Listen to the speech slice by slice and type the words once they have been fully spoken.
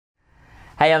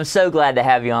Hey, I'm so glad to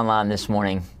have you online this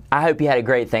morning. I hope you had a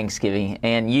great Thanksgiving.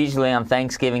 And usually on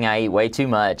Thanksgiving, I eat way too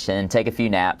much and take a few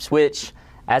naps, which,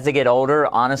 as I get older,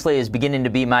 honestly, is beginning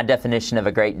to be my definition of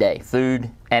a great day: food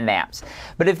and naps.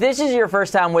 But if this is your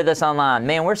first time with us online,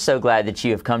 man, we're so glad that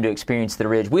you have come to experience the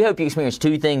Ridge. We hope you experience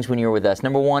two things when you're with us.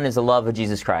 Number one is the love of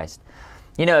Jesus Christ.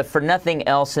 You know, if for nothing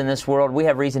else in this world, we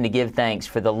have reason to give thanks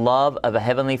for the love of a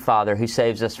Heavenly Father who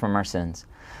saves us from our sins.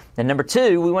 And number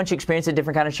two, we want you to experience a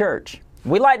different kind of church.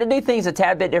 We like to do things a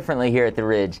tad bit differently here at the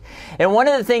Ridge. And one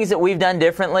of the things that we've done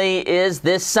differently is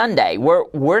this Sunday.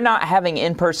 We're not having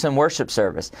in-person worship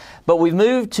service, but we've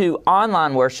moved to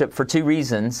online worship for two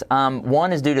reasons.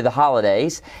 One is due to the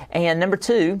holidays, and number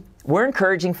two, we're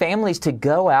encouraging families to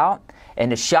go out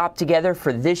and to shop together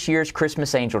for this year's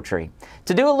Christmas angel tree,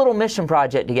 to do a little mission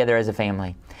project together as a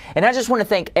family. And I just want to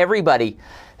thank everybody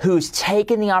who's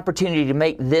taken the opportunity to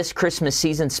make this Christmas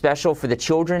season special for the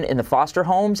children in the foster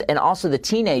homes and also the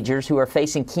teenagers who are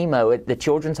facing chemo at the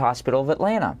Children's Hospital of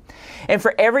Atlanta. And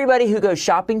for everybody who goes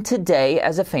shopping today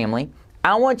as a family,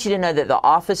 I want you to know that the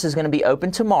office is going to be open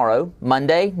tomorrow,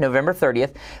 Monday, November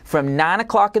 30th, from 9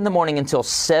 o'clock in the morning until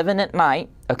 7 at night,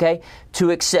 okay, to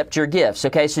accept your gifts,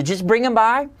 okay? So just bring them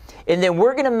by, and then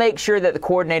we're going to make sure that the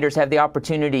coordinators have the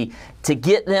opportunity to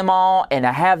get them all and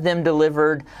to have them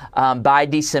delivered by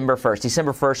December 1st.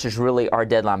 December 1st is really our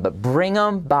deadline, but bring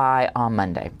them by on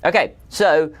Monday. Okay,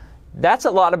 so that's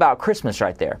a lot about Christmas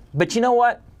right there. But you know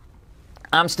what?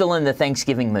 I'm still in the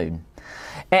Thanksgiving mood.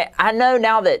 And I know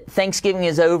now that Thanksgiving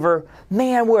is over,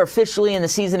 man, we're officially in the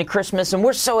season of Christmas, and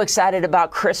we're so excited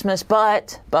about Christmas,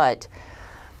 but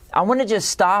I want to just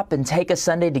stop and take a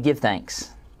Sunday to give thanks.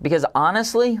 Because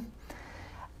honestly,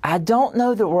 I don't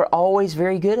know that we're always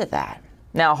very good at that.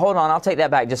 Now, hold on, I'll take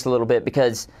that back just a little bit,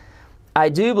 because I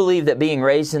do believe that being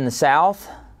raised in the South,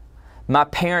 my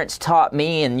parents taught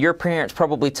me, and your parents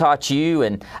probably taught you,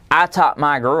 and I taught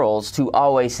my girls to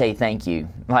always say thank you.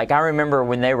 Like, I remember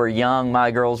when they were young, my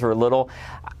girls were little,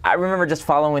 I remember just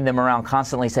following them around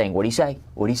constantly saying, "What do you say?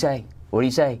 What do you say? What do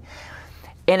you say?"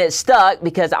 And it stuck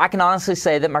because I can honestly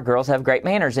say that my girls have great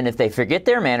manners, and if they forget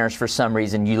their manners for some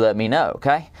reason, you let me know,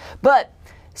 okay? But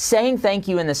saying thank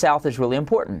you in the South is really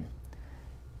important.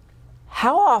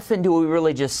 How often do we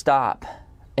really just stop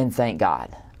and thank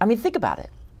God? I mean, think about it.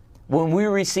 When we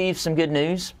receive some good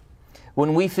news,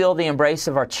 when we feel the embrace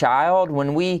of our child,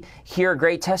 when we hear a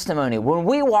great testimony, when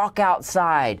we walk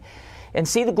outside and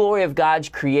see the glory of God's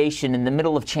creation in the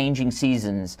middle of changing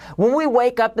seasons, when we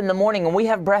wake up in the morning and we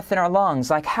have breath in our lungs,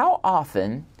 like, how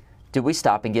often do we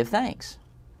stop and give thanks?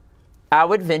 I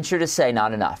would venture to say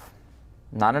not enough.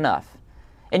 Not enough.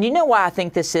 And you know why I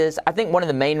think this is? I think one of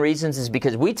the main reasons is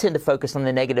because we tend to focus on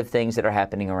the negative things that are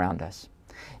happening around us.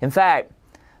 In fact,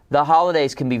 the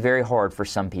holidays can be very hard for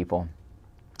some people.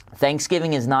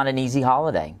 Thanksgiving is not an easy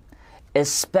holiday,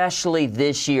 especially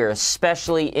this year,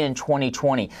 especially in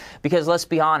 2020. Because let's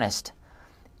be honest,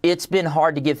 it's been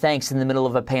hard to give thanks in the middle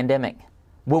of a pandemic,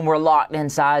 when we're locked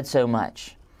inside so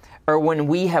much, or when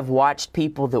we have watched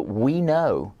people that we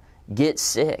know get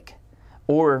sick,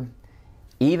 or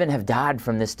even have died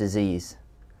from this disease.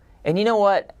 And you know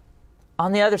what?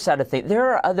 On the other side of things, there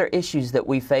are other issues that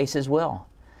we face as well.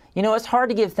 You know, it's hard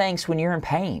to give thanks when you're in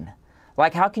pain.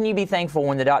 Like, how can you be thankful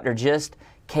when the doctor just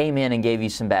came in and gave you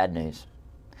some bad news?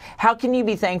 How can you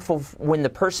be thankful when the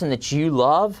person that you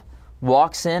love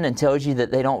walks in and tells you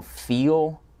that they don't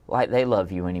feel like they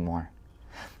love you anymore?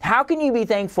 How can you be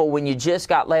thankful when you just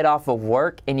got laid off of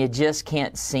work and you just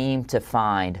can't seem to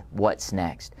find what's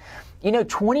next? You know,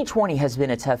 2020 has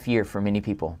been a tough year for many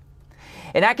people.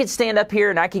 And I could stand up here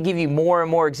and I could give you more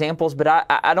and more examples, but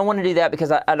I don't want to do that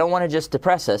because I don't want to just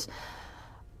depress us.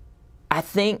 I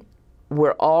think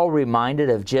we're all reminded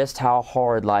of just how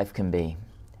hard life can be.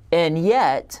 And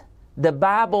yet, the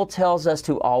Bible tells us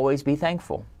to always be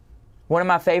thankful. One of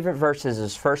my favorite verses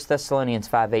is 1 Thessalonians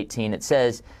 5:18. It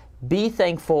says, "Be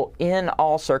thankful in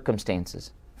all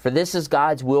circumstances, for this is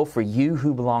God's will for you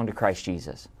who belong to Christ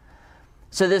Jesus."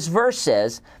 So this verse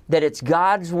says that it's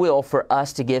God's will for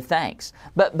us to give thanks.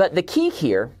 But the key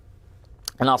here,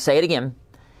 and I'll say it again,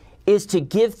 is to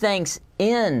give thanks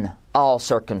in all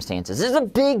circumstances. There's a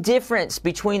big difference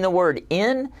between the word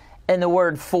in and the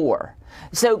word for.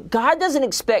 So God doesn't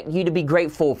expect you to be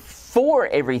grateful for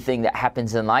everything that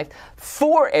happens in life,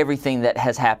 for everything that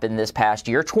has happened this past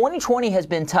year. 2020 has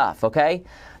been tough, okay?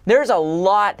 There's a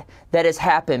lot that has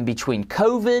happened between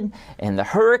COVID and the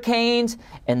hurricanes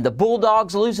and the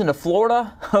Bulldogs losing to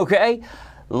Florida, okay?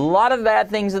 A lot of bad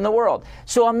things in the world.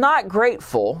 So I'm not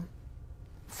grateful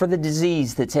for the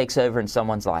disease that takes over in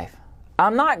someone's life.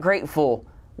 I'm not grateful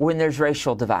when there's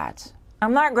racial divides.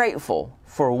 I'm not grateful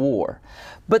for war.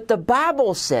 But the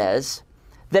Bible says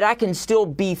that I can still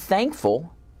be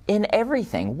thankful in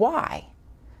everything. Why?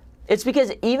 It's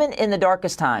because even in the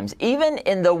darkest times, even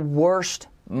in the worst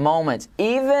moments,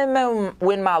 even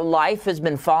when my life has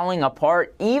been falling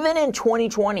apart, even in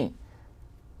 2020,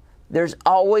 there's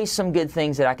always some good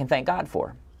things that I can thank God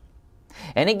for.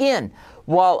 And again,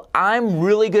 while I'm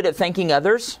really good at thanking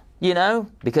others,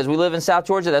 because we live in South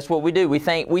Georgia, that's what we do. We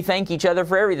thank each other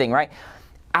for everything, right?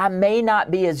 I may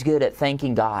not be as good at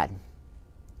thanking God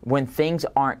when things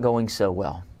aren't going so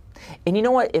well. And you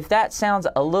know what? If that sounds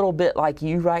a little bit like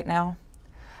you right now,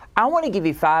 I want to give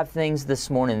you 5 things this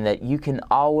morning that you can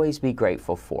always be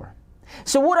grateful for.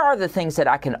 So what are the things that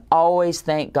I can always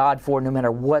thank God for no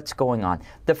matter what's going on?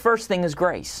 The first thing is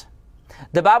grace.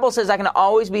 The Bible says I can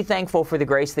always be thankful for the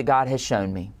grace that God has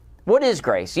shown me. What is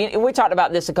grace? We talked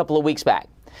about this a couple of weeks back.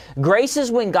 Grace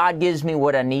is when God gives me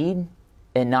what I need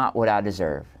and not what I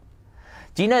deserve.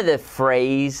 Do you know the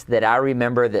phrase that I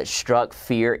remember that struck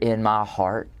fear in my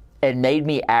heart and made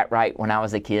me act right when I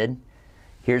was a kid?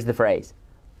 Here's the phrase: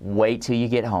 wait till you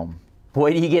get home.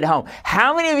 Wait till you get home.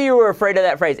 How many of you were afraid of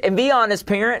that phrase? And be honest,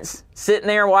 parents, sitting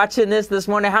there watching this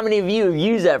morning, how many of you have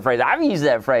used that phrase? I've used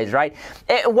that phrase, right?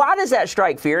 And why does that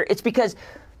strike fear? It's because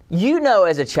you know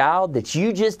as a child that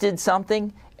you just did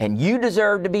something and you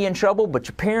deserve to be in trouble, but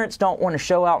your parents don't want to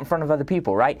show out in front of other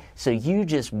people, right? So you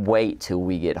just wait till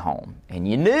we get home. And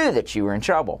you knew that you were in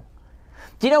trouble.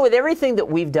 Do you know, with everything that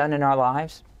we've done in our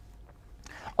lives,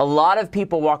 a lot of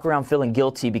people walk around feeling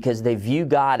guilty because they view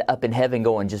God up in heaven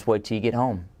going, just wait till you get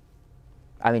home.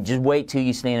 I mean, just wait till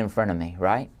you stand in front of me,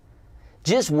 right?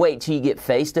 Just wait till you get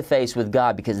face to face with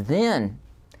God, because then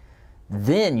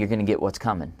you're going to get what's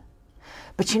coming.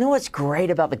 But you know what's great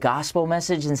about the gospel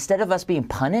message? Instead of us being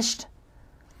punished,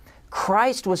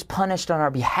 Christ was punished on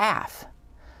our behalf.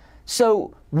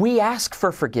 So we ask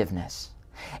for forgiveness.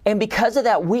 And because of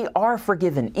that, we are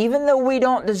forgiven, even though we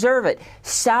don't deserve it.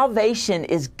 Salvation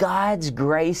is God's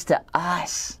grace to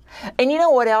us. And you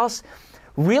know what else?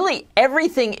 Really,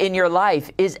 everything in your life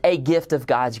is a gift of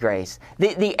God's grace.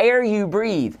 The air you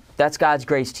breathe, that's God's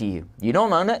grace to you. You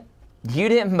don't own it. You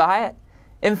didn't buy it.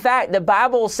 In fact, the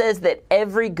Bible says that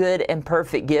every good and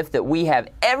perfect gift that we have,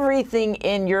 everything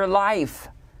in your life,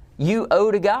 you owe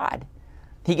to God.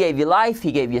 He gave you life,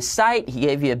 He gave you sight, He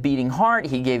gave you a beating heart,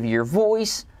 He gave you your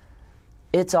voice.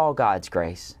 It's all God's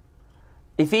grace.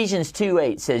 Ephesians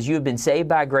 2:8 says, you have been saved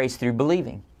by grace through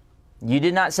believing. You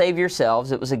did not save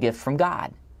yourselves, it was a gift from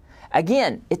God.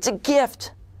 Again, it's a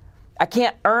gift. I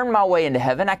can't earn my way into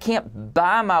heaven. I can't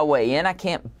buy my way in. I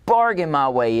can't bargain my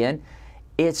way in.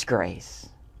 It's grace.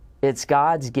 It's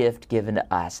God's gift given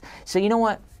to us. So you know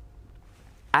what?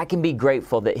 I can be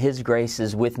grateful that His grace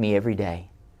is with me every day.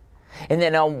 And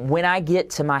then when I get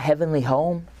to my heavenly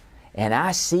home and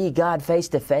I see God face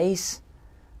to face,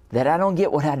 that I don't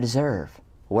get what I deserve,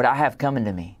 what I have coming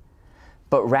to me,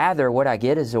 but rather what I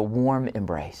get is a warm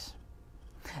embrace.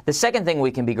 The second thing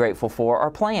we can be grateful for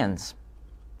are plans.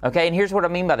 Okay, and here's what I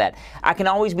mean by that. I can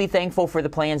always be thankful for the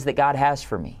plans that God has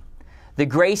for me. The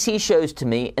grace He shows to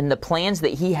me and the plans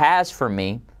that He has for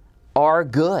me are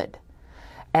good.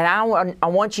 And I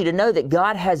want you to know that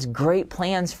God has great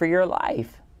plans for your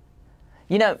life.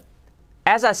 You know,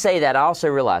 as I say that, I also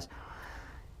realize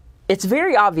it's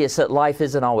very obvious that life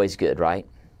isn't always good, right?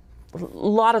 A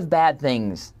lot of bad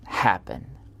things happen.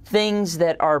 Things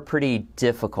that are pretty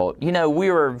difficult. You know,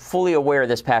 we were fully aware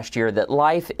this past year that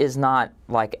life is not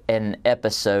like an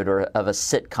episode of a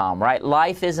sitcom, right?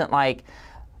 Life isn't like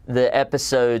the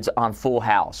episodes on Full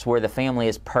House where the family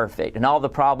is perfect and all the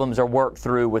problems are worked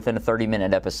through within a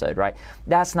 30-minute episode, right?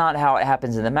 That's not how it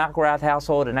happens in the McElrath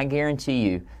household, and I guarantee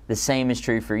you the same is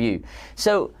true for you.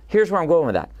 So here's where I'm going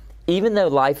with that. Even though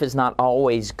life is not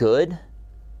always good,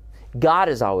 God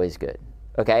is always good,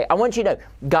 okay? I want you to know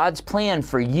God's plan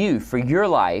for you, for your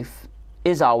life,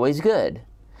 is always good.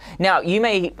 Now, you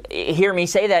may hear me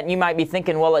say that and you might be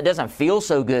thinking, well, it doesn't feel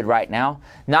so good right now.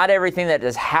 Not everything that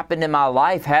has happened in my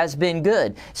life has been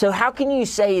good. So how can you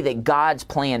say that God's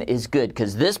plan is good?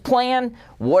 Because this plan,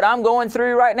 what I'm going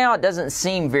through right now, it doesn't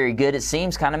seem very good. It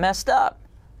seems kind of messed up.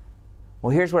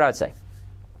 Well, here's what I would say.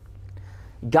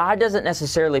 God doesn't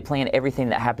necessarily plan everything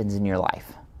that happens in your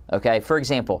life. Okay? For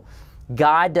example,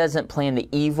 God doesn't plan the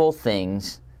evil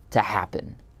things to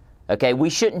happen. Okay? We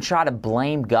shouldn't try to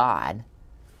blame God.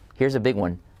 Here's a big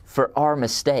one, for our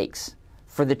mistakes,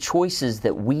 for the choices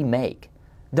that we make.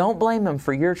 Don't blame Him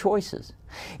for your choices.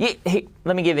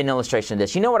 Let me give you an illustration of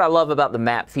this. You know what I love about the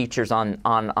map features on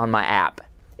my app?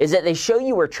 Is that they show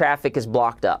you where traffic is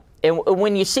blocked up. And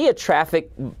when you see a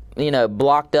traffic,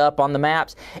 blocked up on the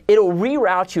maps, it'll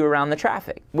reroute you around the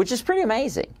traffic, which is pretty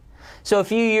amazing. So a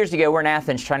few years ago, we're in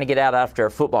Athens trying to get out after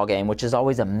a football game, which is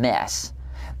always a mess.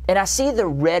 And I see the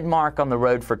red mark on the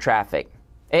road for traffic.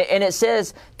 And it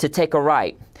says to take a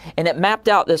right. And it mapped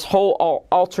out this whole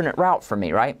alternate route for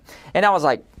me, right? And I was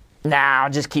like, nah, I'll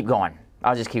just keep going.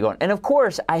 I'll just keep going. And of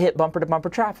course, I hit bumper-to-bumper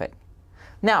traffic.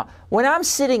 Now, when I'm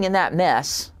sitting in that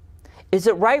mess, is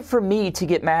it right for me to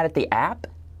get mad at the app?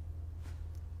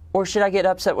 Or should I get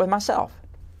upset with myself?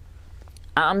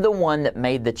 I'm the one that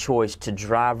made the choice to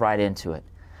drive right into it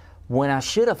when I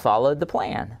should have followed the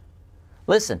plan.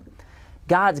 Listen,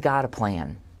 God's got a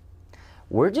plan.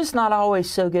 We're just not always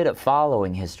so good at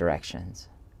following His directions.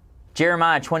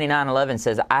 Jeremiah 29:11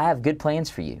 says, I have good plans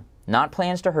for you, not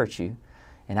plans to hurt you,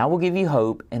 and I will give you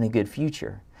hope and a good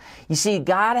future. You see,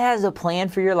 God has a plan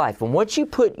for your life. And once you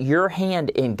put your hand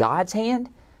in God's hand,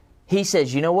 He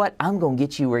says, you know what? I'm going to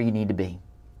get you where you need to be.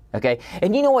 Okay?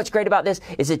 And you know what's great about this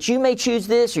is that you may choose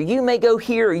this, or you may go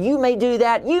here, or you may do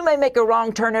that. You may make a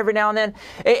wrong turn every now and then.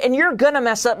 And you're going to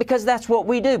mess up because that's what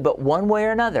we do. But one way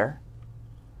or another,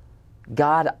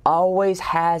 God always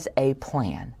has a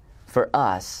plan for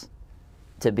us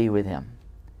to be with Him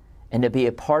and to be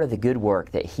a part of the good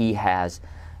work that He has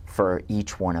for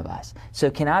each one of us.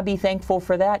 So can I be thankful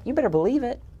for that? You better believe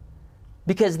it.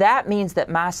 Because that means that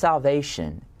my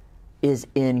salvation is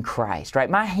in Christ, right?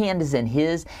 My hand is in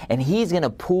His, and He's going to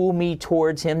pull me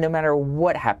towards Him no matter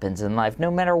what happens in life,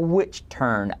 no matter which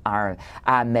turn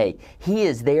I make. He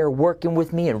is there working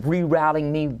with me and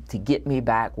rerouting me to get me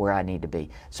back where I need to be.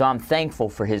 So I'm thankful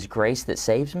for His grace that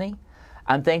saves me.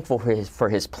 I'm thankful for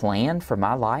His plan for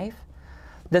my life.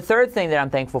 The third thing that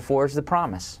I'm thankful for is the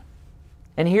promise.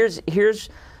 And here's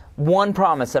one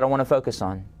promise that I want to focus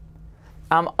on.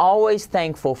 I'm always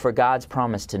thankful for God's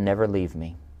promise to never leave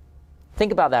me.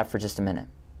 Think about that for just a minute,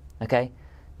 okay?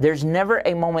 There's never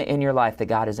a moment in your life that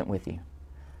God isn't with you.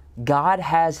 God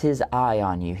has His eye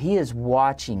on you. He is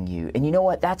watching you. And you know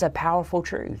what? That's a powerful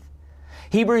truth.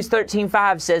 Hebrews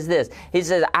 13:5 says this. He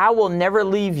says, I will never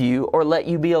leave you or let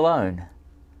you be alone.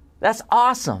 That's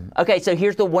awesome. Okay, so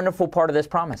here's the wonderful part of this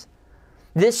promise.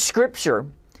 This scripture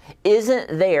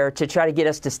isn't there to try to get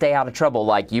us to stay out of trouble,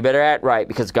 like you better act right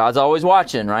because God's always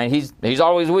watching, right? He's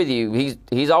always with you.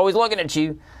 He's always looking at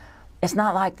you. It's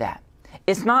not like that.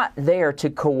 It's not there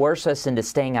to coerce us into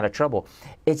staying out of trouble.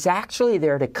 It's actually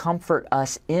there to comfort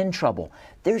us in trouble.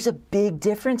 There's a big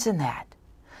difference in that.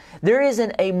 There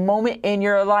isn't a moment in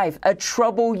your life, a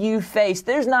trouble you face.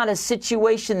 There's not a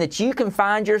situation that you can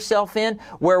find yourself in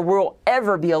where we'll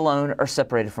ever be alone or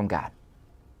separated from God.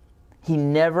 He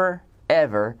never,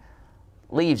 ever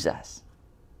leaves us.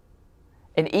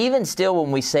 And even still,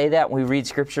 when we say that, when we read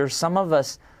Scripture, some of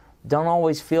us don't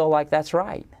always feel like that's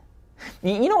right.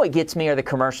 You know what gets me are the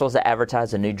commercials that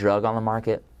advertise a new drug on the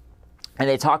market. And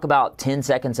they talk about 10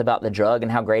 seconds about the drug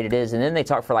and how great it is, and then they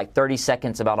talk for like 30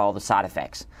 seconds about all the side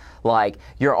effects. Like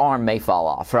your arm may fall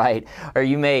off, right? Or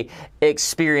you may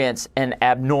experience an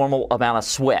abnormal amount of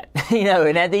sweat.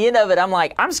 And at the end of it, I'm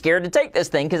like, I'm scared to take this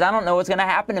thing because I don't know what's going to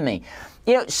happen to me.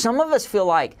 Some of us feel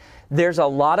like there's a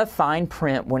lot of fine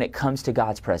print when it comes to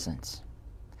God's presence.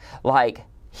 Like,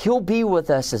 He'll be with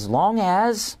us as long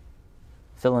as,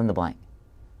 fill in the blank.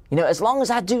 As long as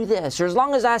I do this, or as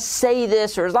long as I say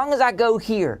this, or as long as I go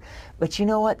here. But you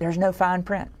know what? There's no fine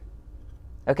print.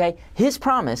 Okay? His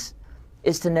promise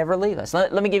is to never leave us.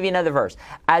 Let me give you another verse.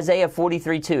 Isaiah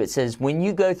 43:2, it says, when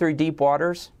you go through deep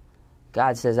waters,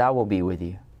 God says, I will be with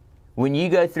you. When you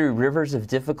go through rivers of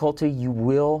difficulty, you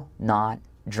will not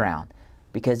drown,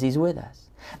 because He's with us.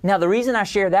 Now, the reason I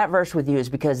share that verse with you is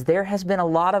because there are a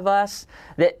lot of us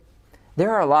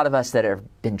that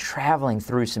have been traveling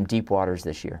through some deep waters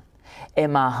this year.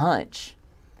 And my hunch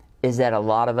is that a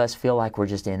lot of us feel like we're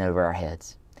just in over our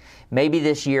heads. Maybe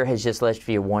this year has just left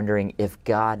you wondering if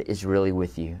God is really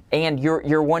with you. And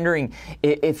you're wondering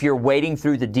if you're wading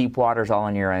through the deep waters all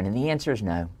on your own. And the answer is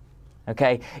no.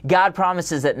 Okay? God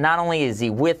promises that not only is He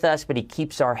with us, but He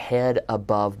keeps our head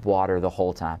above water the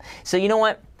whole time. So you know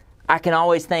what? I can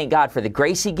always thank God for the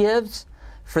grace He gives,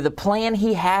 for the plan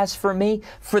He has for me,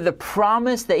 for the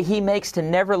promise that He makes to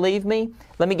never leave me.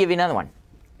 Let me give you another one.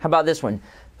 How about this one?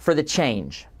 For the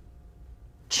change.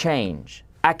 Change.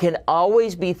 I can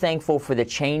always be thankful for the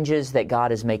changes that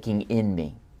God is making in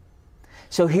me.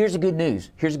 So here's the good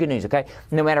news. Here's the good news, okay?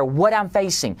 No matter what I'm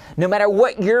facing, no matter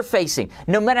what you're facing,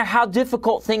 no matter how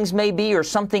difficult things may be or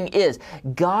something is,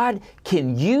 God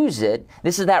can use it.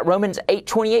 This is that Romans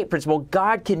 8:28 principle.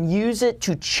 God can use it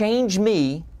to change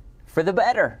me for the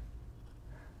better.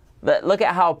 But look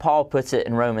at how Paul puts it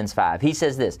in Romans 5. He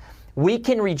says this, we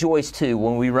can rejoice too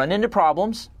when we run into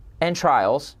problems and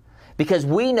trials, because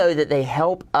we know that they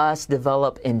help us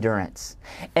develop endurance.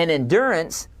 And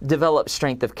endurance develops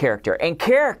strength of character. And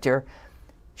character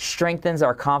strengthens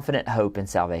our confident hope in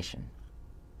salvation.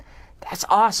 That's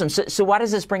awesome. So why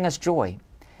does this bring us joy?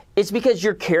 It's because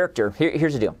your character,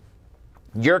 here's the deal.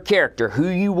 Your character, who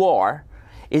you are,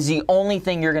 is the only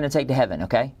thing you're going to take to heaven,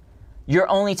 okay? You're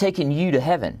only taking you to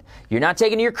heaven. You're not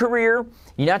taking your career.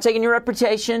 You're not taking your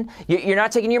reputation. You're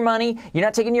not taking your money. You're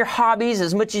not taking your hobbies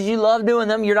as much as you love doing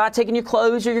them. You're not taking your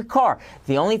clothes or your car.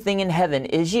 The only thing in heaven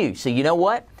is you. So you know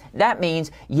what? That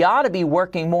means you ought to be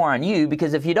working more on you,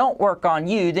 because if you don't work on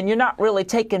you, then you're not really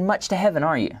taking much to heaven,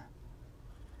 are you?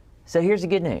 So here's the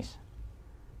good news.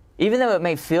 Even though it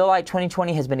may feel like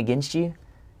 2020 has been against you,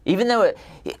 even though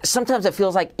sometimes it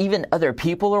feels like even other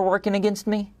people are working against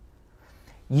me,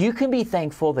 you can be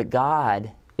thankful that God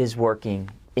is working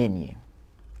in you.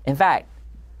 In fact,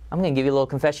 I'm going to give you a little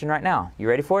confession right now. You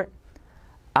ready for it?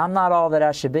 I'm not all that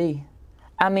I should be.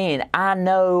 I mean, I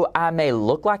know I may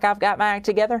look like I've got my act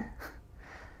together,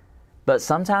 but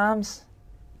sometimes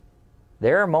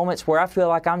there are moments where I feel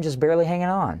like I'm just barely hanging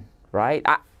on, right?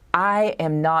 I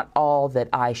am not all that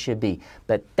I should be,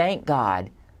 but thank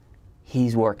God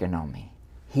He's working on me.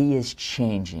 He is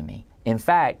changing me. In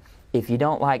fact, if you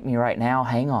don't like me right now,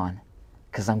 hang on,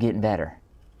 because I'm getting better.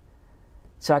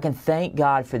 So I can thank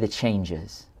God for the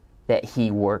changes that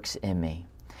He works in me.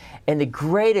 And the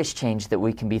greatest change that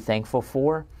we can be thankful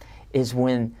for is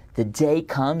when the day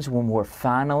comes when we're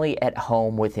finally at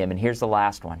home with Him. And here's the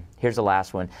last one.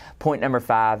 Point number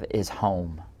 5 is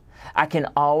home. I can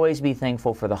always be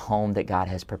thankful for the home that God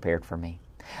has prepared for me.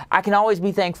 I can always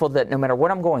be thankful that no matter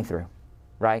what I'm going through,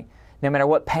 right? No matter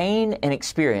what pain and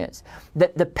experience,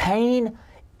 that the pain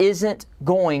isn't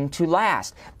going to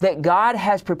last. That God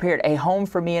has prepared a home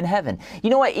for me in heaven.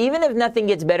 You know what? Even if nothing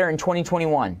gets better in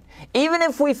 2021, even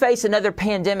if we face another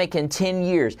pandemic in 10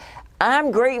 years,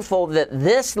 I'm grateful that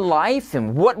this life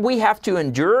and what we have to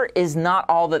endure is not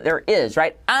all that there is,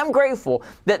 right? I'm grateful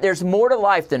that there's more to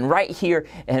life than right here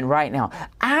and right now.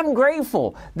 I'm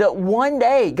grateful that one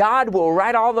day God will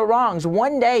right all the wrongs.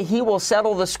 One day He will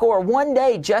settle the score. One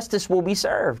day justice will be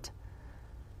served.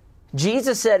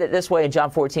 Jesus said it this way in John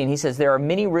 14. He says, "There are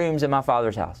many rooms in my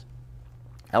Father's house.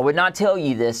 I would not tell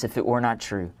you this if it were not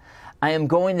true. I am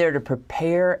going there to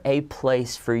prepare a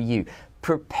place for you."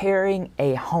 Preparing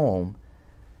a home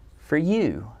for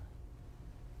you.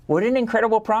 What an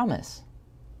incredible promise.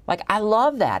 Like, I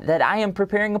love that I am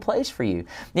preparing a place for you.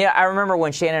 Yeah, I remember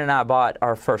when Shannon and I bought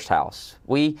our first house.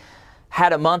 We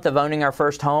had a month of owning our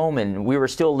first home, and we were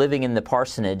still living in the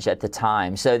parsonage at the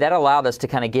time. So that allowed us to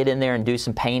kind of get in there and do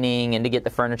some painting and to get the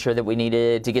furniture that we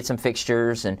needed, to get some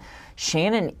fixtures. And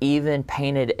Shannon even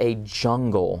painted a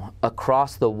jungle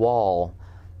across the wall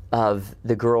of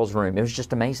the girls' room. It was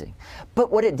just amazing. But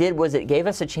what it did was it gave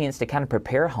us a chance to kind of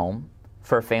prepare a home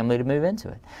for a family to move into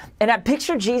it. And I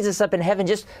picture Jesus up in heaven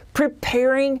just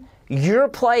preparing your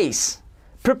place,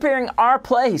 preparing our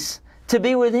place to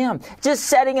be with Him, just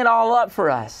setting it all up for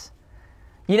us.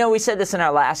 You know, we said this in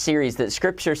our last series, that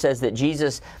Scripture says that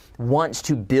Jesus wants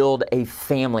to build a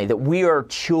family, that we are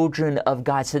children of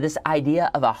God. So this idea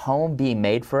of a home being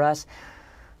made for us,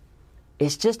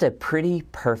 it's just a pretty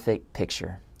perfect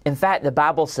picture. In fact, the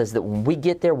Bible says that when we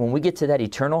get there, when we get to that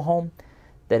eternal home,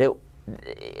 that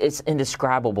it's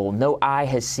indescribable. No eye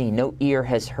has seen, no ear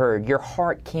has heard. Your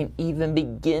heart can't even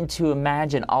begin to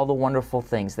imagine all the wonderful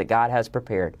things that God has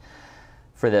prepared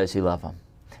for those who love Him.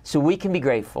 So we can be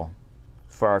grateful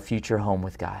for our future home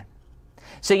with God.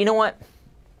 So you know what?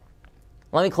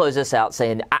 Let me close this out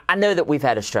saying, I know that we've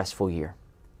had a stressful year.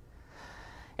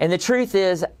 And the truth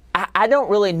is, I don't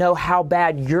really know how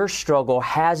bad your struggle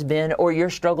has been or your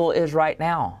struggle is right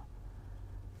now.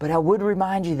 But I would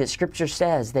remind you that Scripture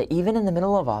says that even in the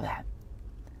middle of all that,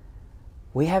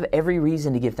 we have every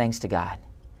reason to give thanks to God.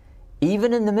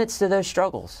 Even in the midst of those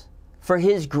struggles, for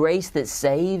His grace that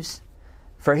saves,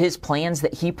 for His plans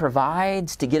that He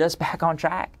provides to get us back on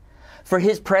track, for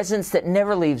His presence that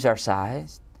never leaves our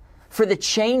sides, for the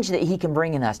change that He can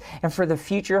bring in us, and for the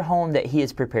future home that He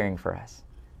is preparing for us.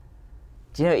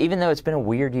 Do you know, even though it's been a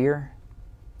weird year,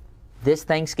 this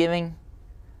Thanksgiving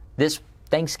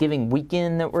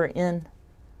weekend that we're in,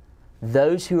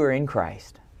 those who are in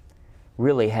Christ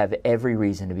really have every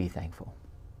reason to be thankful.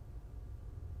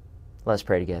 Let's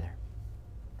pray together.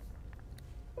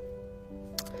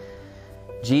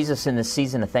 Jesus, in this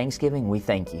season of Thanksgiving, we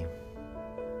thank You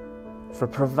for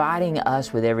providing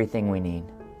us with everything we need.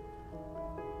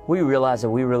 We realize that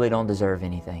we really don't deserve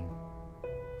anything.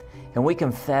 And we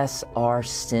confess our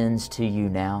sins to You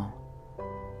now,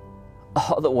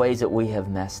 all the ways that we have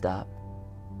messed up.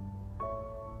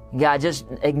 God, just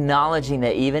acknowledging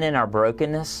that even in our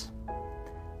brokenness,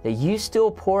 that you still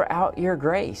pour out your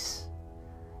grace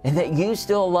and that you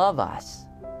still love us.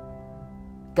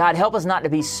 God, help us not to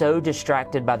be so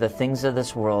distracted by the things of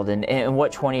this world and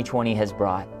what 2020 has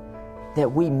brought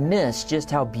that we miss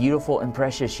just how beautiful and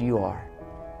precious you are.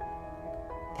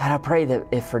 God, I pray that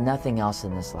if for nothing else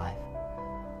in this life,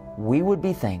 we would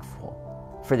be thankful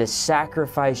for the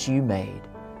sacrifice you made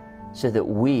so that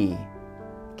we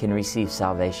can receive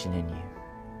salvation in you.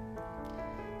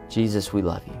 Jesus, we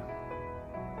love you.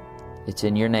 It's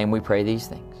in your name we pray these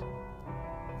things.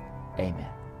 Amen.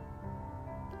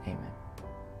 Amen.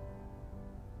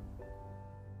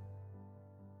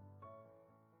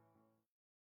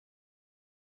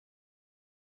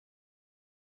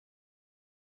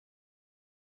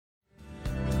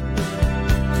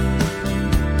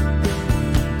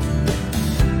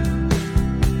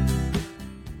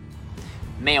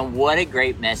 Man, what a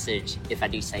great message, if I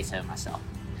do say so myself.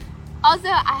 Also,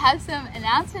 I have some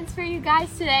announcements for you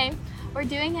guys today. We're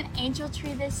doing an angel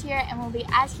tree this year, and we'll be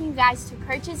asking you guys to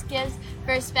purchase gifts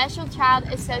for a special child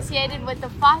associated with the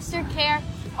foster care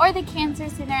or the cancer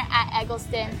center at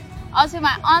Eggleston. Also,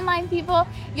 my online people,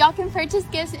 y'all can purchase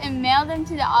gifts and mail them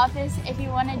to the office if you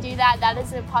want to do that. That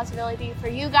is a possibility for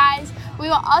you guys. We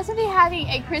will also be having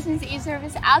a Christmas Eve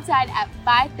service outside at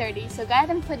 5:30, so go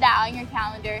ahead and put that on your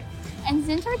calendar. And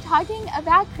since we're talking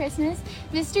about Christmas,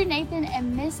 Mr. Nathan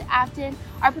and Miss Afton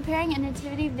are preparing a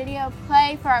nativity video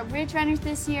play for our Ridge Runners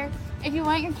this year. If you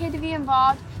want your kid to be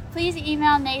involved, please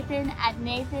email Nathan at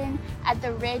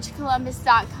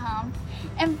nathan@theridgecolumbus.com.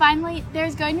 And finally,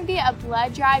 there's going to be a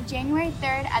blood drive January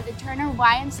 3rd at the Turner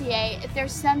YMCA. If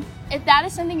that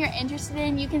is something you're interested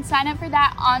in, you can sign up for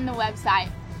that on the website.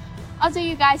 Also,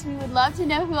 you guys, we would love to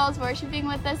know who else is worshiping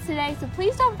with us today, so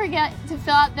please don't forget to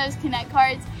fill out those Connect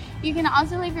cards. You can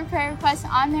also leave your prayer requests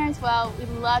on there as well. We'd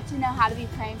love to know how to be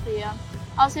praying for you.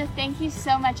 Also, thank you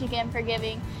so much again for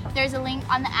giving. There's a link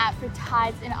on the app for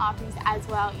tithes and offerings as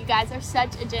well. You guys are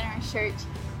such a generous church.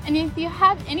 And if you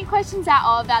have any questions at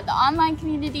all about the online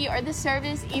community or the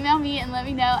service, email me and let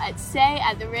me know at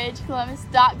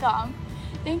say@theridgecolumbus.com.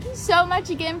 Thank you so much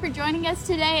again for joining us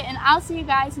today, and I'll see you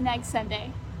guys next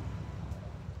Sunday.